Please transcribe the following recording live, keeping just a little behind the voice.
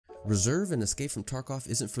Reserve and Escape from Tarkov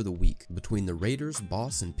isn't for the weak. Between the raiders,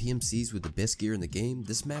 boss, and PMCs with the best gear in the game,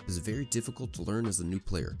 this map is very difficult to learn as a new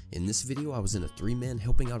player. In this video, I was in a 3-man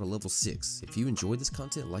helping out a level 6. If you enjoy this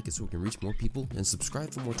content, like it so we can reach more people, and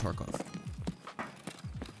subscribe for more Tarkov.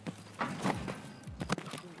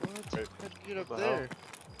 What? How'd you get up What the there? hell?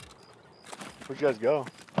 Where'd you guys go?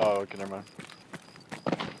 Oh, okay, never mind.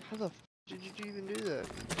 How the f did you even do that?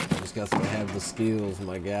 Just got to have the skills,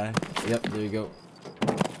 my guy. Yep, there you go.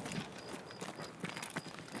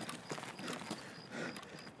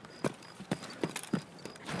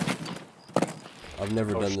 I've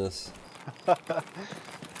never done this. But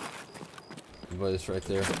it's right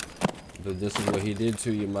there. But this is what he did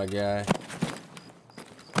to you, my guy.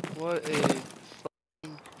 What a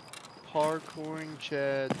fucking parkouring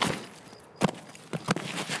Chad.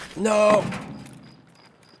 No!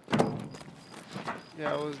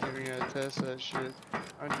 Yeah, I wasn't even gonna test that shit.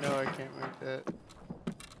 I know I can't make that.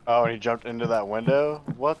 Oh, and he jumped into that window?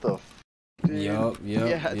 What the f? Dude. Yup.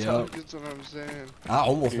 Yeah, that's what I'm saying. I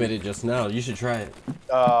almost made it just now. You should try it.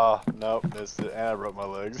 Nope, missed it. And I broke my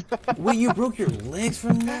legs. Wait, you broke your legs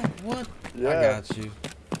from that? What? Yeah. I got you.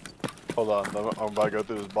 Hold on, I'm about to go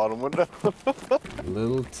through this bottom window.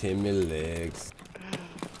 Little Timmy legs.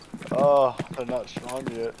 Oh, they're not strong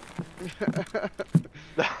yet.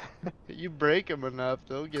 You break them enough,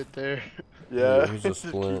 they'll get there. Yeah. Here's a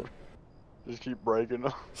splint. Just keep breaking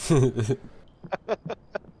them.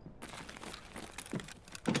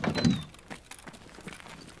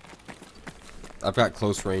 I've got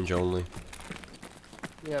close range only.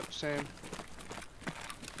 Yep, same.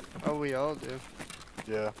 Oh, we all do.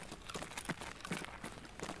 Yeah.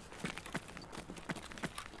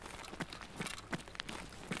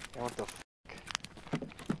 What the f?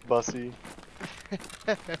 Bussy.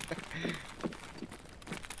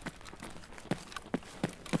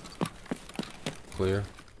 Clear.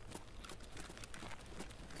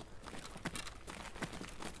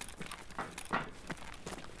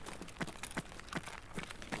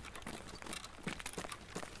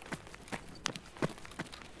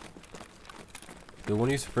 Do one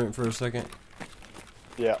of you sprint for a second?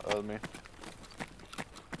 Yeah, that was me.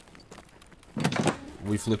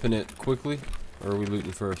 We flipping it quickly, or are we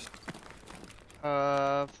looting first?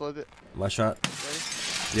 Flip it. My shot. Ready?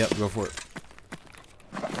 Yep, go for it.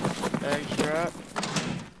 Bag strap.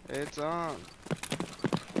 It's on.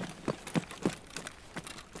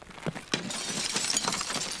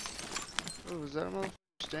 Oh, is that a motherfucker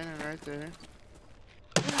standing right there?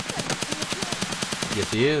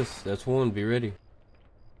 Yes, he is. That's one. Be ready.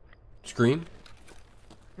 Scream.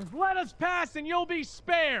 Just let us pass and you'll be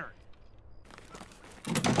spared.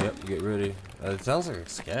 Yep, get ready. It sounds like a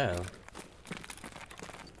scav.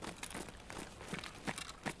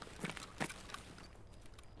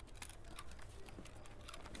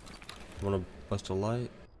 Wanna bust a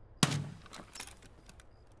light? Oh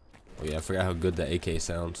yeah, I forgot how good the AK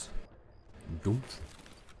sounds. Doomp.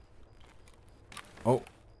 Oh.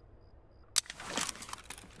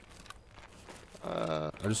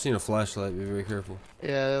 I just seen a flashlight. Be very careful.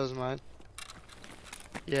 Yeah, that was mine.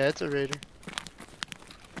 Yeah, it's a raider.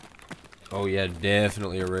 Oh yeah,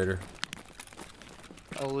 definitely a raider.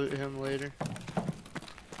 I'll loot him later.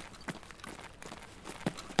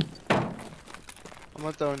 I'm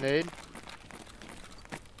gonna throw a nade.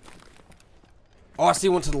 Oh, I see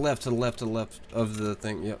one to the left, to the left of the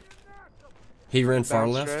thing. Yep. He ran far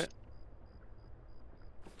Bounce left.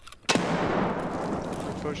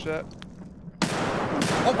 Right. Push that.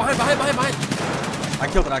 Oh, behind! I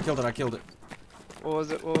killed it. What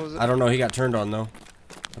was it? I don't know. He got turned on though.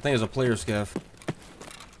 I think it was a player scav.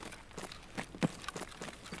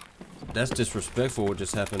 That's disrespectful what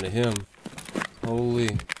just happened to him.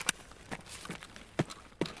 Holy.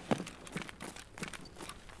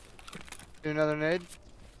 Do another nade.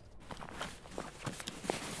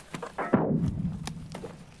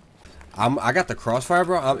 I got the crossfire,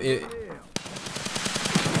 bro.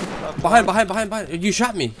 Behind. You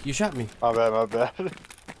shot me. My bad.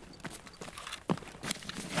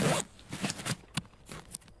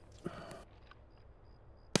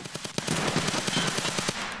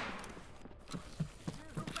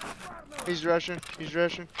 He's rushing.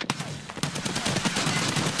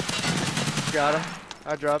 Got him.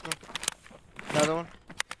 I dropped him. Another one.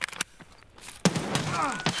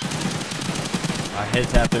 I hit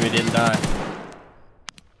tapped him. He didn't die.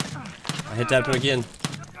 I hit tapped him again.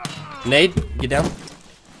 Nade, get down.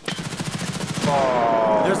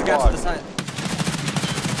 Oh, There's a guy to the side.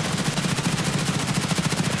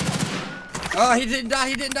 Oh, he didn't die.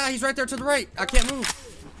 He's right there to the right. I can't move.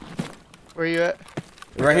 Where you at?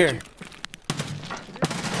 Right here.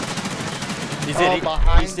 He's Oh, dead.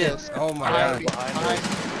 behind He's dead. us. Oh my Behind god. me.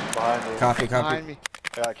 Behind me. Copy, Behind copy. me.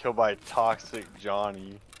 I got killed by Toxic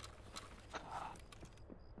Johnny.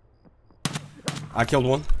 I killed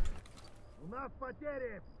one.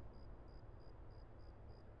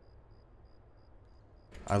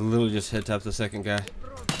 I literally just head tapped the second guy.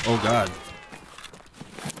 Oh god.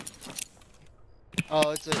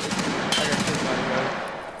 Oh, I got killed by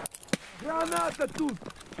a rogue.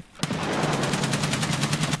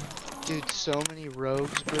 Dude, so many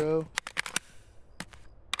rogues, bro.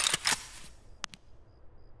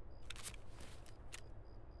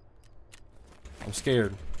 I'm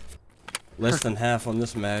scared. Less than half on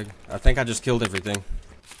this mag. I think I just killed everything.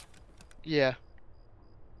 Yeah.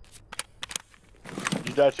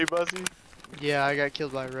 You die too, Buzzy? Yeah, I got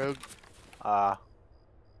killed by a rogue.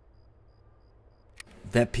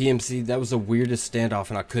 That PMC, that was the weirdest standoff,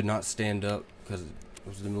 and I could not stand up because it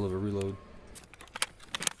was in the middle of a reload.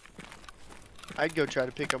 I'd go try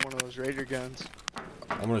to pick up one of those Raider guns.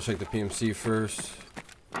 I'm gonna check the PMC first.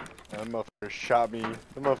 That motherfucker shot me.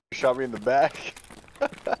 That motherfucker shot me in the back.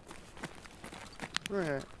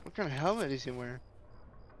 What kind of helmet is he wearing?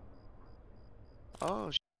 Oh,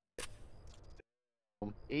 shit.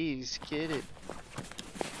 He's kidding.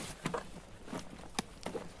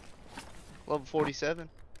 Level 47.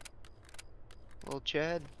 Little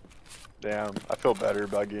Chad. Damn, I feel better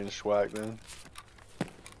about getting schwacked then.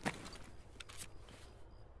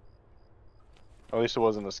 At least it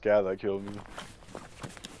wasn't a scav that killed me.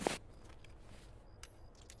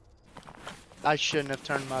 I shouldn't have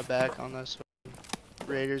turned my back on those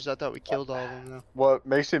Raiders. I thought we killed all of them though. What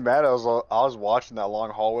makes me mad, I was watching that long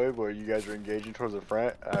hallway where you guys were engaging towards the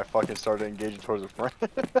front, and I fucking started engaging towards the front.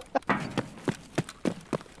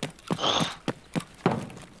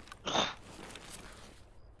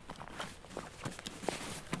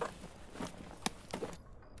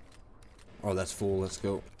 Oh, that's full. Let's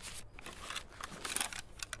go.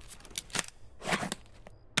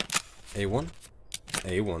 A1?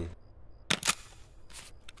 A1.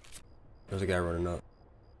 There's a guy running up.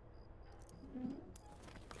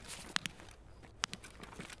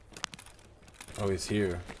 Oh, he's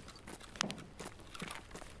here.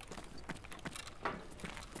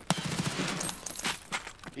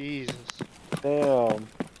 Jesus. Damn.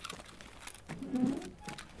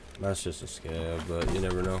 That's just a scab, but you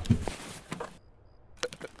never know.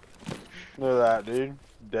 Look at that, dude.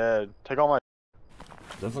 Dead. Take all my.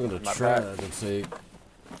 Definitely gonna My try bad. that and say.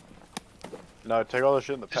 No, take all the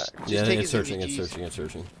shit in the pack. Just Yeah, take it's his searching, it's MVGs. searching, it's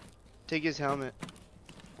searching. Take his helmet.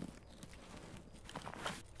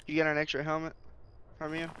 You got an extra helmet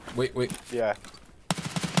from you? Wait, wait. Yeah.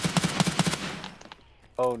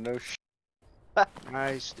 Oh no sh.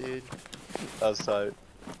 Nice, dude. That's tight.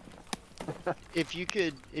 If you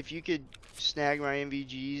could snag my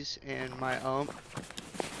MVGs and my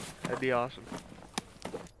that'd be awesome.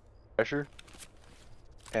 Pressure.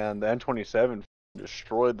 And the N27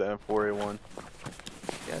 destroyed the M4A1.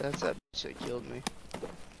 Yeah, that's that bitch that killed me.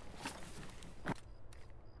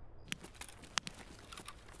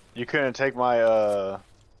 You couldn't take my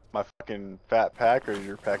my fucking fat pack, or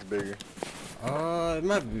your pack's bigger? It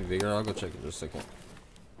might be bigger. I'll go check it in just a second.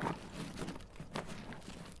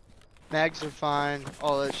 Mags are fine.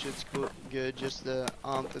 All that shit's good. Just the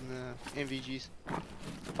and the MVGs.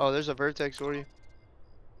 Oh, there's a Vertex for you.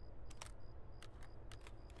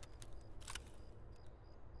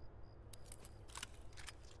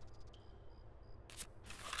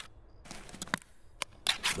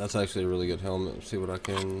 That's actually a really good helmet. Let's see what I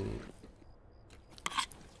can.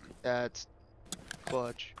 That's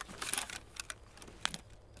clutch.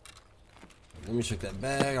 Let me check that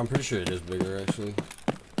bag. I'm pretty sure it is bigger, actually.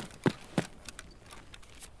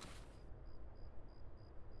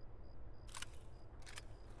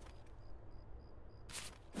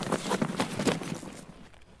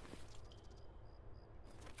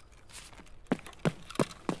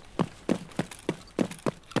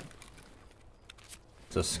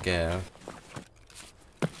 It's a scav.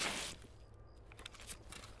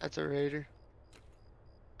 That's a Raider.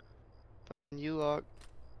 You lock.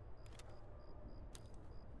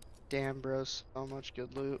 Damn, bro, so much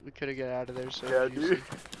good loot. We could have got out of there so Yeah, juicy. dude.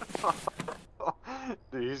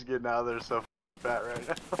 Dude, he's getting out of there so fat right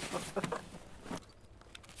now.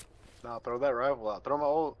 Nah, throw that rifle out. Throw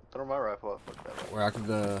my rifle out. Fuck that. Where I could,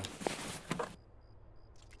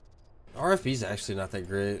 RFB's actually not that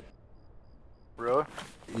great. Really?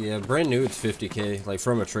 Yeah, brand new it's 50k. Like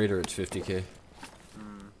from a trader it's 50k.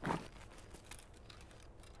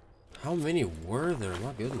 How many were there?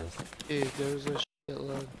 My goodness. Dude, there was a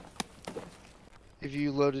shitload. If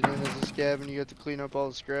you loaded in as a scab and you got to clean up all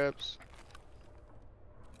the scraps.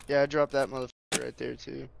 Yeah, I dropped that motherfucker right there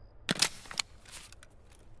too.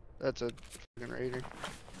 That's a fucking raider.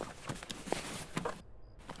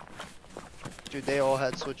 Dude, they all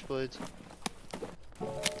had switchblades.